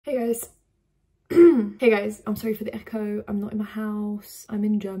Hey guys. Hey guys, I'm sorry for the echo. I'm not in my house. I'm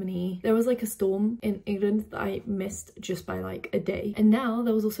in Germany. There was like a storm in England that I missed just by like a day. And now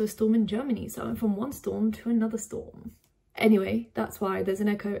there was also a storm in Germany. So I went from one storm to another storm. Anyway, that's why there's an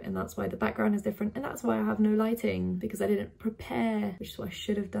echo, and that's why the background is different, and that's why I have no lighting, because I didn't prepare, which is what I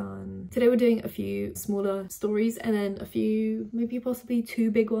should have done. Today we're doing a few smaller stories and then a few, maybe possibly 2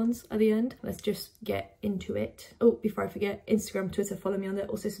 big ones at the end. Let's just get into it. Oh, before I forget, Instagram, Twitter, follow me on there.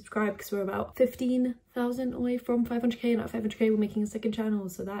 Also subscribe, because we're about 15,000 away from 500k, and at 500k we're making a second channel,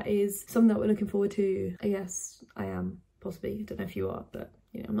 so that is something that we're looking forward to. I guess I am, possibly. I don't know if you are, but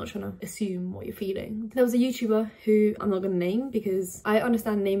you know, I'm not trying to assume what you're feeling. There was a YouTuber who I'm not going to name, because I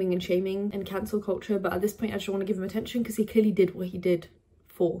understand naming and shaming and cancel culture, but at this point I just want to give him attention because he clearly did what he did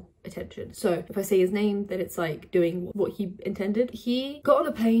for attention. So if I say his name, then it's like doing what he intended. He got on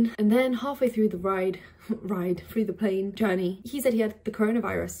a plane, and then halfway through the ride through the plane journey, he said he had the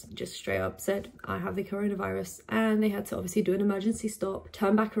coronavirus. Just straight up said, I have the coronavirus, and they had to obviously do an emergency stop,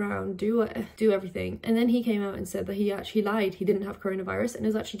 turn back around, do everything. And then he came out and said that he actually lied. He didn't have coronavirus, and it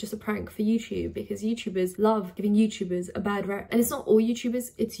was actually just a prank for YouTube, because YouTubers love giving YouTubers a bad rep. And it's not all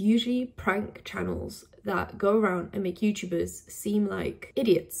YouTubers, it's usually prank channels that go around and make YouTubers seem like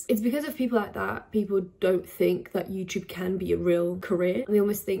idiots. It's because of people like that, people don't think that YouTube can be a real career. They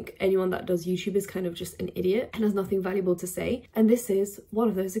almost think anyone that does YouTube is kind of just an idiot and has nothing valuable to say. And this is one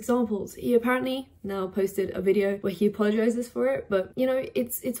of those examples. He apparently now posted a video where he apologizes for it, but you know,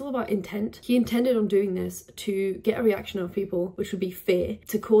 it's all about intent. He intended on doing this to get a reaction of people, which would be fear,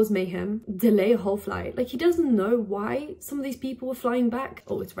 to cause mayhem, delay a whole flight. Like, he doesn't know why some of these people were flying back.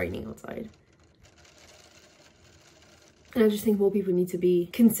 Oh, it's raining outside. And I just think more people need to be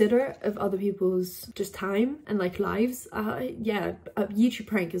considerate of other people's just time and like lives. Yeah, a YouTube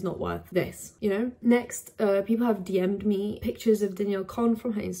prank is not worth this, you know? Next, people have DM'd me pictures of Danielle Con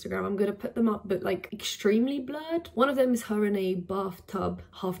from her Instagram. I'm gonna put them up, but like extremely blurred. One of them is her in a bathtub,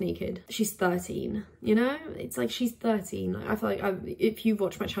 half naked. She's 13, you know? It's like, she's 13. Like, I feel like if you've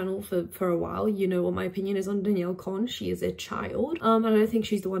watched my channel for a while, you know what my opinion is on Danielle Con. She is a child. And I don't think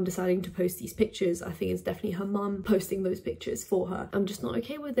she's the one deciding to post these pictures. I think it's definitely her mum posting those pictures for her. I'm just not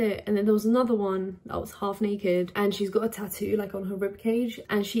okay with it. And then there was another one that was half naked, and she's got a tattoo like on her rib cage,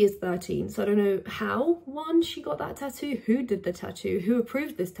 and she is 13. So I don't know how, one, she got that tattoo, who did the tattoo, who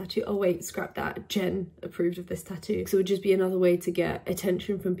approved this tattoo. Oh wait, scrap that, Jen approved of this tattoo. So it would just be another way to get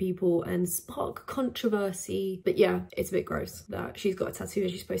attention from people and spark controversy. But yeah, it's a bit gross that she's got a tattoo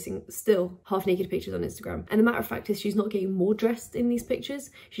and she's posting still half naked pictures on Instagram. And the matter of fact is, she's not getting more dressed in these pictures,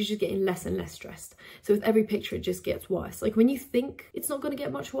 she's just getting less and less dressed. So with every picture it just gets worse. Like, when you think it's not going to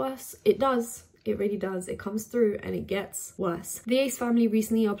get much worse, it does. It really does. It comes through and it gets worse. The Ace family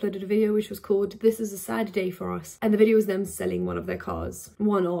recently uploaded a video which was called "This is a Sad Day for Us," and the video was them selling one of their cars.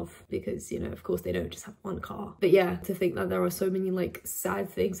 One of, because you know, of course they don't just have one car. But yeah, to think that there are so many like sad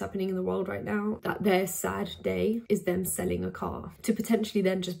things happening in the world right now, that their sad day is them selling a car to potentially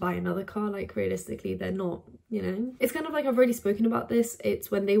then just buy another car. Like, realistically, they're not, you know. It's kind of like, I've already spoken about this.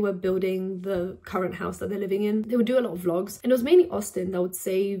 It's when they were building the current house that they're living in, they would do a lot of vlogs, and it was mainly Austin that would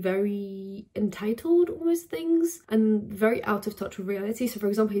say very entitled almost things and very out of touch with reality. So for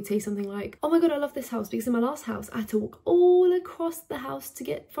example, he'd say something like, oh my god, I love this house because in my last house I had to walk all across the house to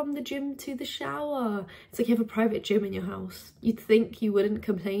get from the gym to the shower. It's like, you have a private gym in your house. You'd think you wouldn't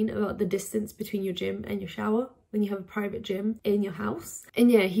complain about the distance between your gym and your shower when you have a private gym in your house. And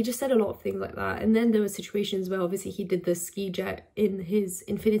yeah, he just said a lot of things like that. And then there were situations where obviously he did the ski jet in his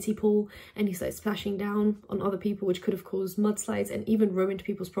infinity pool, and he started splashing down on other people, which could have caused mudslides and even ruined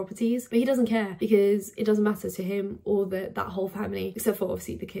people's properties. But he doesn't care, because it doesn't matter to him or that whole family, except for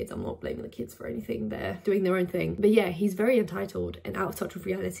obviously the kids. I'm not blaming the kids for anything, they're doing their own thing. But yeah, he's very entitled and out of touch with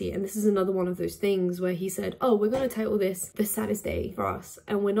reality. And this is another one of those things where he said, oh, we're gonna title this "The Saddest Day for Us,"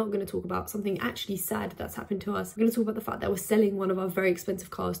 and we're not gonna talk about something actually sad that's happened to us. We're gonna talk about the fact that we're selling one of our very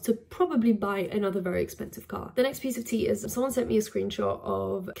expensive cars to probably buy another very expensive car. The next piece of tea is, someone sent me a screenshot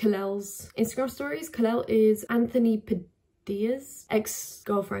of Kalel's Instagram stories. Kalel is Anthony Dia's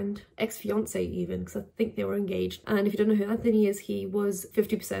ex-girlfriend, ex-fiance even, because I think they were engaged. And if you don't know who Anthony is, he was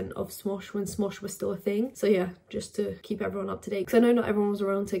 50% of Smosh when Smosh was still a thing. So yeah, just to keep everyone up to date, because I know not everyone was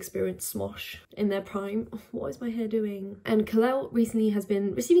around to experience Smosh in their prime. What is my hair doing? And Kalel recently has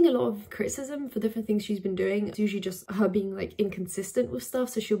been receiving a lot of criticism for different things she's been doing. It's usually just her being like inconsistent with stuff.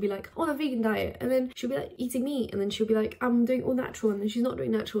 So she'll be like, on a vegan diet, and then she'll be like eating meat, and then she'll be like, I'm doing all natural, and then she's not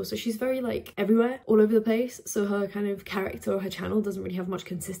doing natural. So she's very like everywhere, all over the place. So her kind of character character or her channel doesn't really have much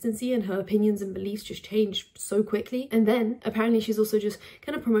consistency, and her opinions and beliefs just change so quickly. And then apparently she's also just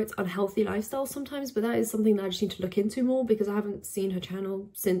kind of promotes unhealthy lifestyles sometimes, but that is something that I just need to look into more because I haven't seen her channel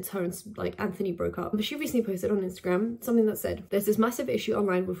since her and like Anthony broke up. But she recently posted on Instagram something that said, there's this massive issue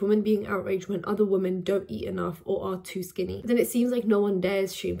online with women being outraged when other women don't eat enough or are too skinny. But then it seems like no one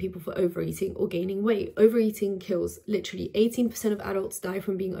dares shame people for overeating or gaining weight. Overeating kills. Literally 18% of adults die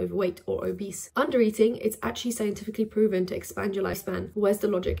from being overweight or obese. Undereating, it's actually scientifically proven to expand your lifespan. Where's the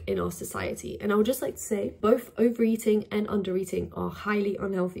logic in our society? And I would just like to say, both overeating and undereating are highly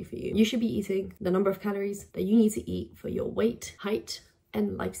unhealthy for you. You should be eating the number of calories that you need to eat for your weight, height,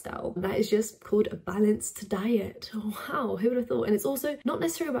 and lifestyle. That is just called a balanced diet. Oh wow, who would have thought? And it's also not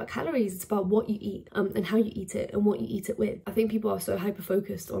necessarily about calories, it's about what you eat and how you eat it and what you eat it with. I think people are so hyper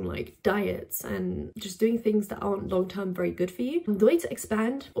focused on like diets and just doing things that aren't long-term very good for you. The way to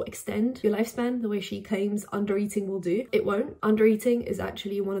expand or extend your lifespan, the way she claims undereating will do, it won't. Undereating is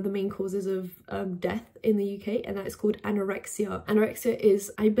actually one of the main causes of death in the UK, and that is called anorexia. Anorexia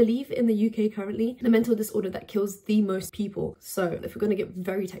is, I believe in the UK currently, the mental disorder that kills the most people. So if we're going to get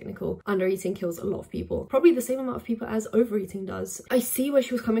very technical, undereating kills a lot of people, probably the same amount of people as overeating does. I see where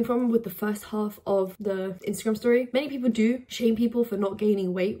she was coming from with the first half of the Instagram story. Many people do shame people for not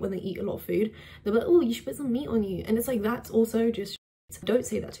gaining weight when they eat a lot of food. They're like, oh, you should put some meat on you, and it's like, that's also just don't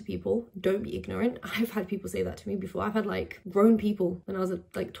say that to people. Don't be ignorant. I've had people say that to me before. I've had like grown people when I was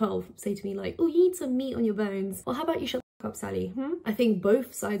like 12 say to me like, oh, you need some meat on your bones. Well, how about you shut up, Sally? I think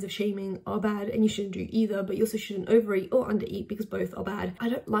both sides of shaming are bad, and you shouldn't do either, but you also shouldn't overeat or undereat because both are bad. I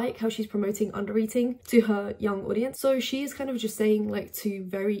don't like how she's promoting undereating to her young audience. So she is kind of just saying like to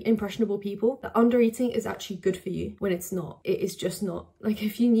very impressionable people that undereating is actually good for you when it's not. It is just not. Like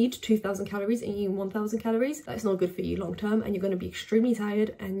if you need 2,000 calories and you eat 1,000 calories, that's not good for you long term, and you're going to be extremely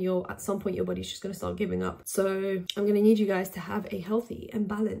tired, and you're at some point your body's just going to start giving up. So I'm going to need you guys to have a healthy and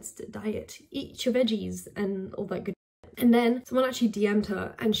balanced diet. Eat your veggies and all that good. And then someone actually DM'd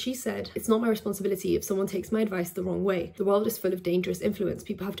her and she said, it's not my responsibility if someone takes my advice the wrong way. The world is full of dangerous influence.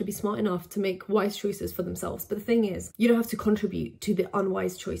 People have to be smart enough to make wise choices for themselves. But the thing is, you don't have to contribute to the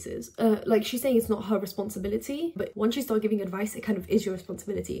unwise choices. Like she's saying it's not her responsibility, but once you start giving advice, it kind of is your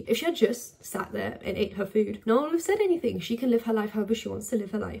responsibility. If she had just sat there and ate her food, no one would have said anything. She can live her life however she wants to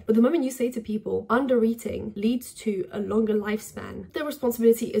live her life. But the moment you say to people, undereating leads to a longer lifespan, the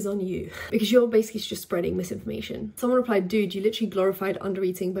responsibility is on you because you're basically just spreading misinformation. Someone replied, dude, you literally glorified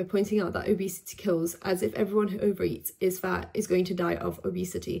undereating by pointing out that obesity kills, as if everyone who overeats is fat is going to die of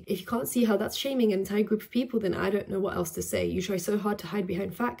obesity. If you can't see how that's shaming an entire group of people, then I don't know what else to say. You try so hard to hide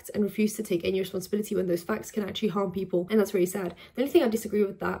behind facts and refuse to take any responsibility when those facts can actually harm people, and that's really sad. The only thing I disagree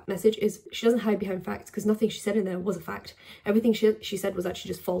with that message is she doesn't hide behind facts, because nothing she said in there was a fact. Everything she said was actually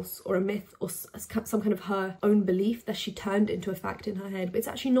just false or a myth or some kind of her own belief that she turned into a fact in her head, but it's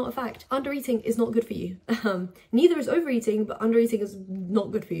actually not a fact. Undereating is not good for you. Neither is overeating, but undereating is not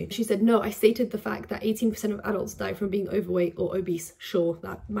good for you. She said, no, I stated the fact that 18% of adults die from being overweight or obese. Sure,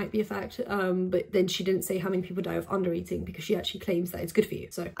 that might be a fact, but then she didn't say how many people die of undereating, because she actually claims that it's good for you.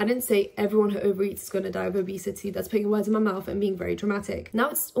 So I didn't say everyone who overeats is going to die of obesity. That's putting words in my mouth and being very dramatic. Now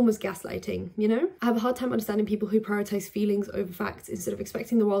it's almost gaslighting, you know? I have a hard time understanding people who prioritize feelings over facts. Instead of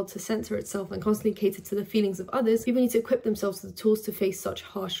expecting the world to censor itself and constantly cater to the feelings of others, people need to equip themselves with the tools to face such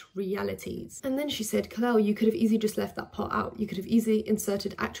harsh realities. And then she said, Kalel, you could have easily just left that part out. You could have easily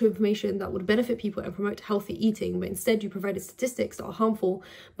inserted actual information that would benefit people and promote healthy eating, but instead you provided statistics that are harmful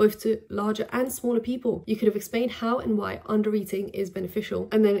both to larger and smaller people. You could have explained how and why undereating is beneficial.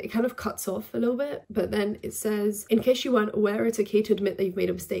 And then it kind of cuts off a little bit, but then it says, in case you weren't aware, it's okay to admit that you've made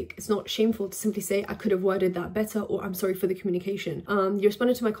a mistake. It's not shameful to simply say, I could have worded that better, or I'm sorry for the communication. You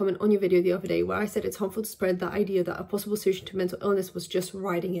responded to my comment on your video the other day where I said it's harmful to spread that idea that a possible solution to mental illness was just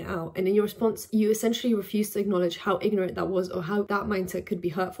riding it out. And in your response, you essentially refused to acknowledge how ignorant that was, or how that mindset could be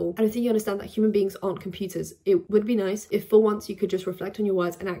hurtful. I don't think you understand that human beings aren't computers. It would be nice if for once you could just reflect on your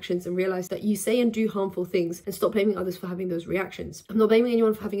words and actions and realize that you say and do harmful things, and stop blaming others for having those reactions. I'm not blaming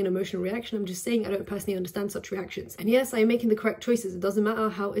anyone for having an emotional reaction. I'm just saying I don't personally understand such reactions. And yes, I am making the correct choices. It doesn't matter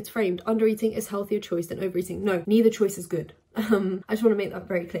how it's framed. Undereating is a healthier choice than overeating. No, neither choice is good. I just want to make that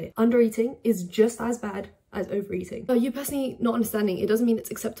very clear. Undereating is just as bad as overeating. You personally not understanding, it doesn't mean it's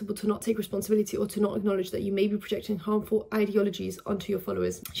acceptable to not take responsibility or to not acknowledge that you may be projecting harmful ideologies onto your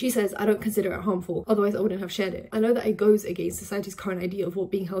followers. She says, I don't consider it harmful, otherwise I wouldn't have shared it. I know that it goes against society's current idea of what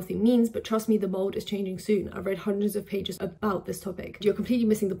being healthy means, but trust me, the mold is changing soon. I've read hundreds of pages about this topic. You're completely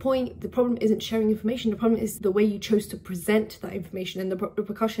missing the point. The problem isn't sharing information. The problem is the way you chose to present that information and the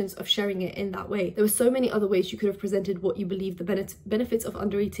repercussions of sharing it in that way. There were so many other ways you could have presented what you believe the benefits of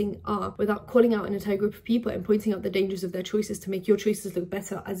undereating are without calling out an entire group of people people and pointing out the dangers of their choices to make your choices look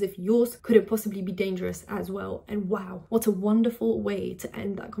better, as if yours couldn't possibly be dangerous as well. And wow, what a wonderful way to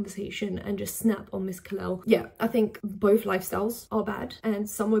end that conversation and just snap on Miss Kalel. Yeah, I think both lifestyles are bad, and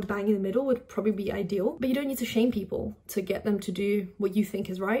somewhere bang in the middle would probably be ideal, but you don't need to shame people to get them to do what you think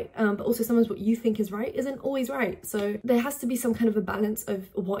is right. But also sometimes what you think is right isn't always right. So there has to be some kind of a balance of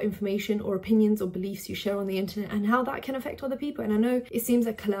what information or opinions or beliefs you share on the internet and how that can affect other people. And I know it seems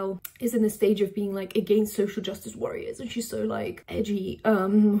like Kalel is in the stage of being like against social justice warriors, and she's so like edgy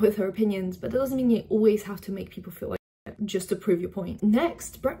with her opinions, but that doesn't mean you always have to make people feel like just to prove your point.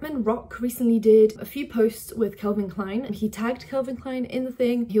 Next, Bretman Rock recently did a few posts with Calvin Klein, and he tagged Calvin Klein in the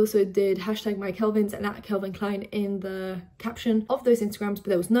thing. He also did hashtag my Calvins and at Calvin Klein in the caption of those Instagrams, but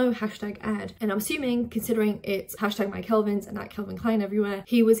there was no hashtag ad. And I'm assuming, considering it's hashtag my Calvins and at Calvin Klein everywhere,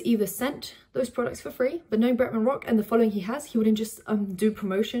 he was either sent those products for free, but knowing Bretman Rock and the following he has, he wouldn't just do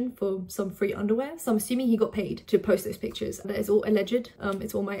promotion for some free underwear. So I'm assuming he got paid to post those pictures. That is all alleged,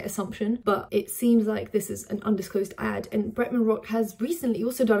 it's all my assumption, but it seems like this is an undisclosed ad. And Bretman Rock has recently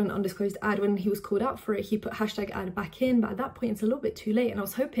also done an undisclosed ad. When he was called out for it, he put hashtag ad back in, but at that point it's a little bit too late, and I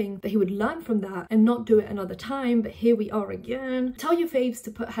was hoping that he would learn from that and not do it another time, but here we are again. Tell your faves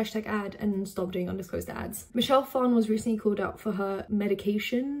to put hashtag ad and stop doing undisclosed ads. Michelle Phan was recently called out for her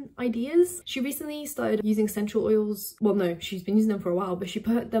medication ideas. She recently started using essential oils. Well, no, she's been using them for a while, but she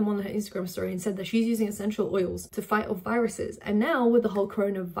put them on her Instagram story and said that she's using essential oils to fight off viruses. And now with the whole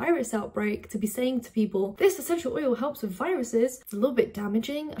coronavirus outbreak, to be saying to people this essential oil helps with viruses, it's a little bit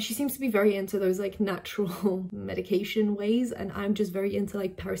damaging. She seems to be very into those like natural medication ways, and I'm just very into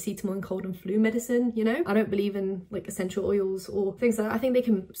like paracetamol and cold and flu medicine, you know? I don't believe in like essential oils or things like that. I think they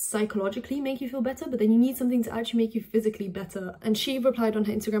can psychologically make you feel better, but then you need something to actually make you physically better. And she replied on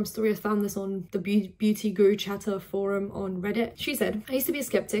her Instagram story, I found this on the Beauty Guru Chatter forum on Reddit. She said, I used to be a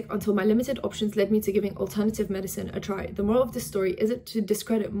skeptic until my limited options led me to giving alternative medicine a try. The moral of this story isn't to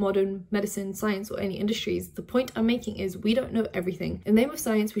discredit modern medicine, science, or any industries. The point I'm making is we don't know everything. In the name of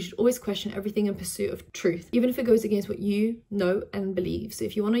science, we should always question everything in pursuit of truth, even if it goes against what you know and believe. So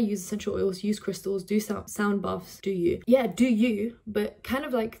if you want to use essential oils, use crystals, do sound buffs, do you. Yeah, do you, but kind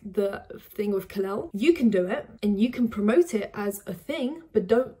of like the thing with Kalel, you can do it and you can promote it as a thing, but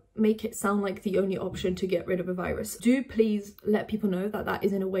don't make it sound like the only option to get rid of a virus. Do please let people know that that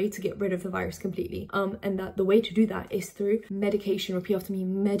isn't a way to get rid of the virus completely, and that the way to do that is through medication. Repeat after me: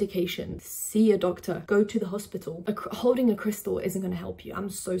 medication. See a doctor, go to the hospital. Holding a crystal isn't going to help you. I'm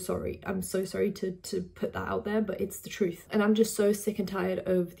so sorry to put that out there, but it's the truth. And I'm just so sick and tired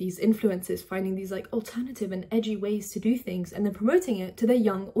of these influencers finding these like alternative and edgy ways to do things and then promoting it to their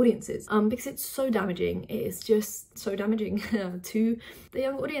young audiences, because it's so damaging. It is just so damaging to the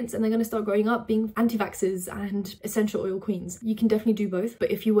young audience, and they're going to start growing up being anti-vaxxers and essential oil queens. You can definitely do both,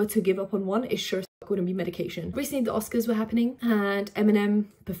 but if you were to give up on one, it sure wouldn't be medication. Recently the Oscars were happening and Eminem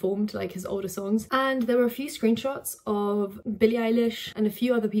performed like his older songs, and there were a few screenshots of Billie Eilish and a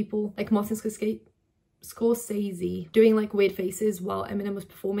few other people like Martin Scorsese doing like weird faces while Eminem was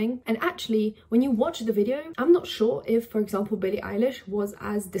performing. And actually when you watch the video, I'm not sure if, for example, Billie Eilish was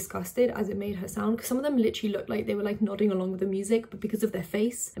as disgusted as it made her sound, because some of them literally looked like they were like nodding along with the music, but because of their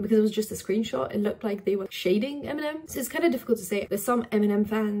face and because it was just a screenshot, it looked like they were shading Eminem. So it's kind of difficult to say. There's some Eminem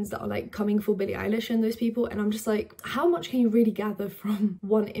fans that are like coming for Billie Eilish and those people, and I'm just like, how much can you really gather from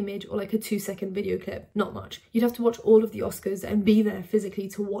one image or like a 2-second video clip? Not much. You'd have to watch all of the Oscars and be there physically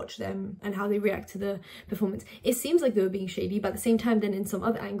to watch them and how they react to the performance. It seems like they were being shady, but at the same time then in some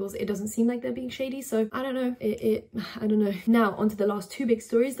other angles it doesn't seem like they're being shady. So I don't know, I don't know. Now onto the last two big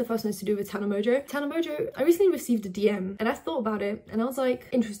stories. The first one is to do with Tana Mojo. Tana Mojo, I recently received a DM and I thought about it and I was like,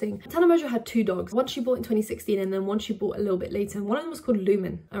 interesting. Tana Mojo had 2 dogs. One she bought in 2016 and then one she bought a little bit later, and one of them was called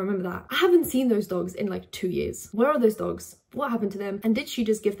Lumen. I remember that. I haven't seen those dogs in like 2 years. Where are those dogs? What happened to them? And did she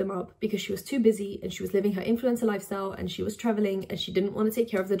just give them up because she was too busy and she was living her influencer lifestyle and she was traveling and she didn't want to take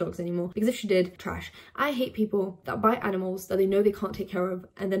care of the dogs anymore? Because if she did, trash. I hate people that buy animals that they know they can't take care of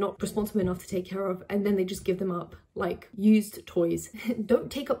and they're not responsible enough to take care of, and then they just give them up like used toys.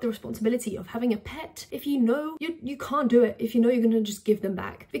 Don't take up the responsibility of having a pet if you know you can't do it, if you know you're gonna just give them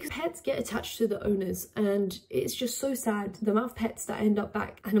back, because pets get attached to the owners, and it's just so sad the amount of pets that end up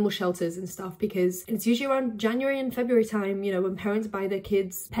back animal shelters and stuff, because it's usually around January and February time you know, when parents buy their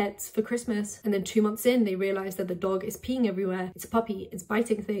kids pets for Christmas and then 2 months in they realize that the dog is peeing everywhere, it's a puppy, it's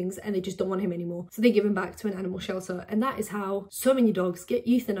biting things, and they just don't want him anymore, so they give him back to an animal shelter. And that is how so many dogs get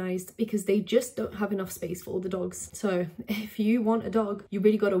euthanized, because they just don't have enough space for all the dogs. So if you want a dog, you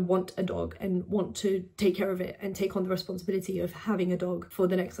really got to want a dog and want to take care of it and take on the responsibility of having a dog for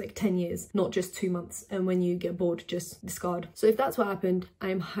the next like 10 years, not just 2 months, and when you get bored just discard. So if that's what happened,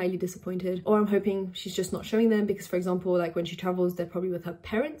 I'm highly disappointed, or I'm hoping she's just not showing them, because for example, like when she travels, they're probably with her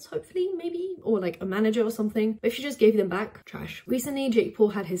parents, hopefully, maybe, or like a manager or something. But if she just gave them back, trash. Recently Jake Paul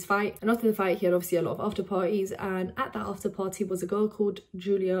had his fight, and after the fight he had obviously a lot of after parties, and at that after party was a girl called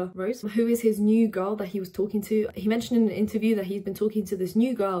Julia Rose, who is his new girl that he was talking to. He mentioned in an interview that he's been talking to this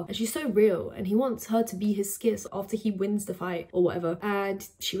new girl and she's so real, and he wants her to be his skis after he wins the fight or whatever. And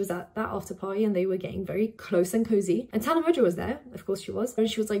she was at that after party and they were getting very close and cozy, and Tana Mojo was there, of course she was, and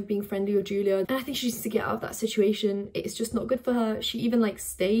she was like being friendly with Julia, and I think she needs to get out of that situation. It's just not good for her. She even like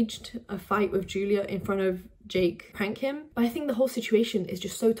staged a fight with Julia in front of Jake, prank him. But I think the whole situation is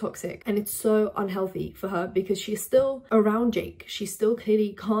just so toxic and it's so unhealthy for her, because she's still around Jake. She still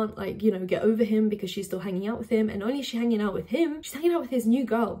clearly can't, like, you know, get over him, because she's still hanging out with him, and only she's hanging out with him, she's hanging out with his new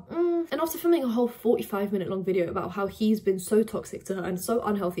girl. And after filming a whole 45-minute long video about how he's been so toxic to her and so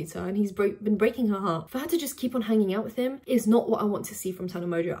unhealthy to her, and he's been breaking her heart, for her to just keep on hanging out with him is not what I want to see from Tana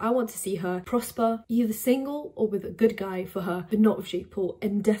Mojo. I want to see her prosper, either single or with a good guy for her, but not with Jake Paul,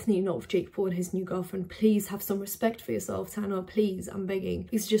 and definitely not with Jake Paul and his new girlfriend. Please have some respect for yourself, Tana, please, I'm begging.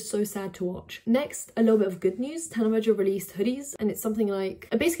 It's just so sad to watch. Next, a little bit of good news. Tana Mojo released hoodies, and it's something like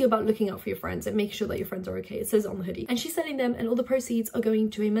basically about looking out for your friends and making sure that your friends are okay. It says it on the hoodie, and she's selling them, and all the proceeds are going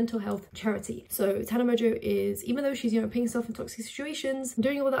to a mental health charity. So Tana Mojo is, even though she's, you know, putting herself in toxic situations,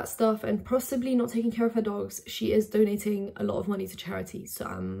 doing all that stuff and possibly not taking care of her dogs, she is donating a lot of money to charity, so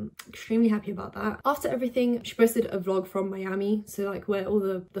I'm extremely happy about that. After everything, she posted a vlog from Miami, so like where all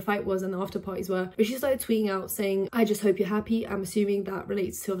the fight was and the after parties were, but she started tweeting out saying, I just hope you're happy. I'm assuming that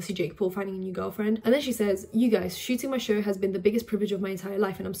relates to obviously Jake Paul finding a new girlfriend. And then she says, you guys, shooting my show has been the biggest privilege of my entire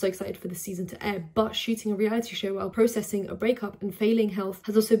life, and I'm so excited for the season to air, but shooting a reality show while processing a breakup and failing health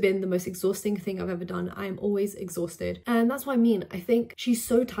has also been the most exhausting thing I've ever done. I am always exhausted. And that's what I mean. I think she's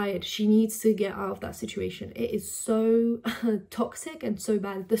so tired. She needs to get out of that situation. It is so toxic and so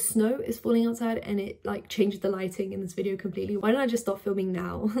bad. The snow is falling outside and it like changed the lighting in this video completely. Why don't I just stop filming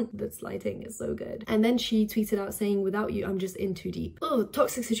now? This lighting is so good. And then she tweeted out saying, without you, I'm just in too deep. Oh,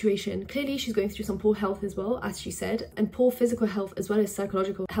 toxic situation. Clearly she's going through some poor health as well, as she said, and poor physical health as well as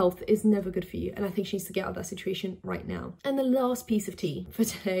psychological health is never good for you. And I think she needs to get out of that situation right now. And the last piece of tea for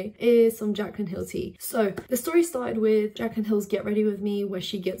today is some Jaclyn Hill tea. So the story started with Jaclyn Hill's Get Ready With Me, where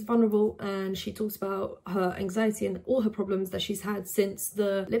she gets vulnerable and she talks about her anxiety and all her problems that she's had since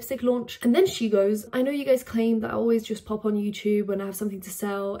the lipstick launch. And then she goes, I know you guys claim that I always just pop on YouTube when I have something to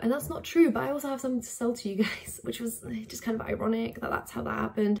sell, and that's not true, but I also have something to sell to you guys, which was just kind of ironic that that's how that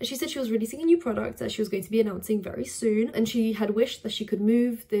happened. And she said she was releasing a new product that she was going to be announcing very soon, and she had wished that she could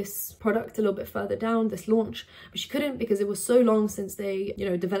move this product a little bit further down, this launch, but she couldn't because it was so long since they, you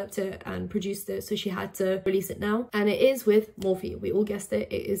know, developed it and produced it, so she had to release it now. And it is with Morphe. We all guessed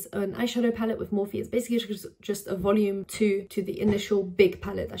it. It is an eyeshadow palette with Morphe. It's basically just a volume 2 to the initial big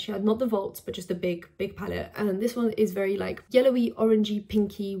palette that she had, not the vaults, but just a big palette. And this one is very like yellowy, orangey,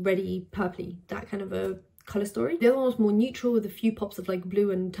 pinky, reddy, purpley, that kind of a color story. The other one was more neutral with a few pops of like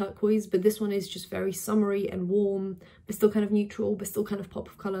blue and turquoise, but this one is just very summery and warm, but still kind of neutral, but still kind of pop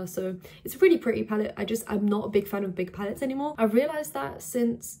of color. So it's a really pretty palette. I'm not a big fan of big palettes anymore. I've realized that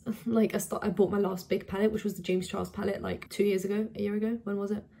since like I bought my last big palette, which was the James Charles palette like 2 years ago, a year ago. When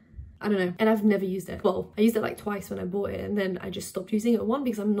was it? I don't know, and I've never used it. Well, I used it like twice when I bought it, and then I just stopped using it. One,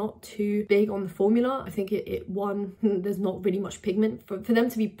 because I'm not too big on the formula. I think there's not really much pigment. For them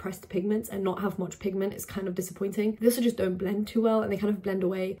to be pressed pigments and not have much pigment is kind of disappointing. They also just don't blend too well, and they kind of blend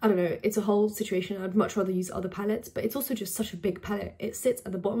away. I don't know, it's a whole situation. I'd much rather use other palettes, but it's also just such a big palette. It sits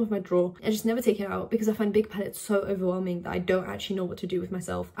at the bottom of my drawer. I just never take it out because I find big palettes so overwhelming that I don't actually know what to do with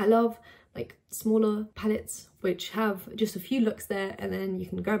myself. I love like smaller palettes which have just a few looks there and then you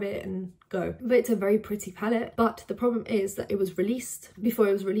can grab it and go. But it's a very pretty palette. But the problem is that it was released. Before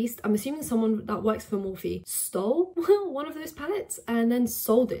it was released, I'm assuming someone that works for Morphe stole one of those palettes and then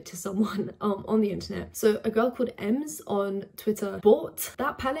sold it to someone on the internet. So a girl called Ems on Twitter bought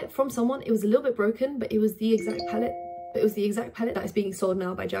that palette from someone. It was a little bit broken, but it was the exact palette. It was the exact palette that is being sold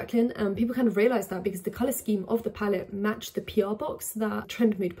now by Jaclyn, and people kind of realized that because the color scheme of the palette matched the PR box that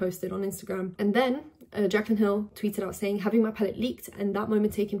Trend Mood posted on Instagram. And then Jaclyn Hill tweeted out saying, having my palette leaked and that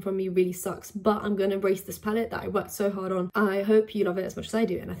moment taken from me really sucks, but I'm gonna embrace this palette that I worked so hard on. I hope you love it as much as I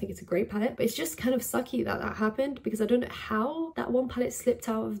do, and I think it's a great palette, but it's just kind of sucky that that happened, because I don't know how that one palette slipped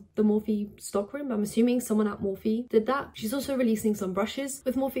out of the Morphe stockroom. I'm assuming someone at Morphe did that. She's also releasing some brushes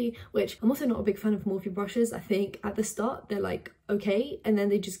with Morphe, which I'm also not a big fan of Morphe brushes. I think at the start they're like okay, and then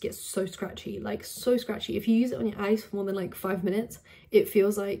they just get so scratchy, like so scratchy. If you use it on your eyes for more than like 5 minutes, it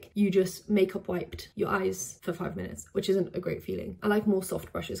feels like you just makeup wiped your eyes for 5 minutes, which isn't a great feeling. I like more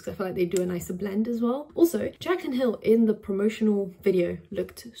soft brushes because I feel like they do a nicer blend as well. Also, Jaclyn Hill in the promotional video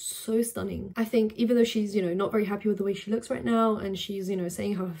looked so stunning. I think even though she's, you know, not very happy with the way she looks right now, and she's, you know,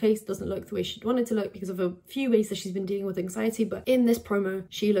 saying how her face doesn't look the way she'd want it to look because of a few ways that she's been dealing with anxiety, but in this promo,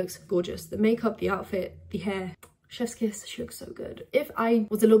 she looks gorgeous. The makeup, the outfit, the hair, chef's kiss, she looks so good. If I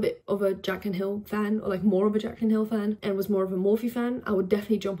was a little bit of a Jaclyn Hill fan, or like more of a Jaclyn Hill fan, and was more of a Morphe fan, I would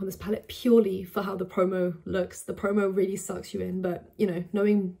definitely jump on this palette purely for how the promo looks. The promo really sucks you in, but you know,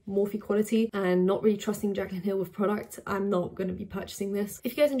 knowing Morphe quality and not really trusting Jaclyn Hill with product, I'm not going to be purchasing this.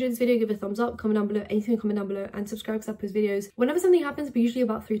 If you guys enjoyed this video, give it a thumbs up, comment down below, anything, comment down below, and subscribe because I post videos whenever something happens, but usually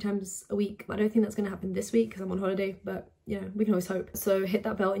about 3 times a week. I don't think that's going to happen this week because I'm on holiday, but you know, we can always hope. So hit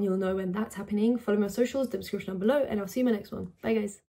that bell and you'll know when that's happening. Follow my socials, the description down below, and I'll see you in my next one. Bye guys.